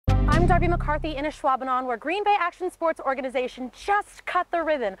I'm Darby McCarthy in Ashwaubenon, where Green Bay Action Sports Organization just cut the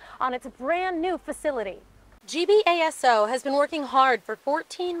ribbon on its brand new facility. GBASO has been working hard for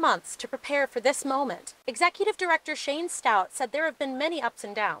 14 months to prepare for this moment. Executive Director Shane Stout said there have been many ups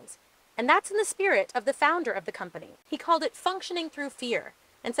and downs, and that's in the spirit of the founder of the company. He called it functioning through fear,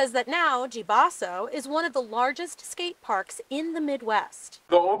 and says that now GBASO is one of the largest skate parks in the Midwest.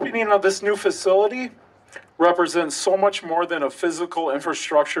 The opening of this new facility represents so much more than a physical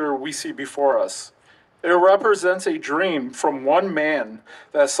infrastructure we see before us. It represents a dream from one man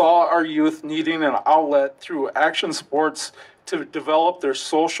that saw our youth needing an outlet through action sports to develop their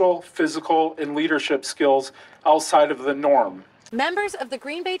social, physical, and leadership skills outside of the norm. Members of the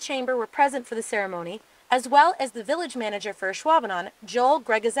Green Bay Chamber were present for the ceremony, as well as the village manager for Ashwaubenon, Joel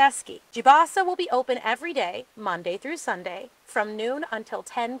Gregozeski. GBASO will be open every day, Monday through Sunday, from noon until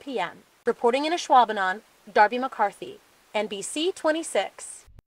 10 p.m. Reporting in Ashwaubenon, Darby McCarthy, NBC 26.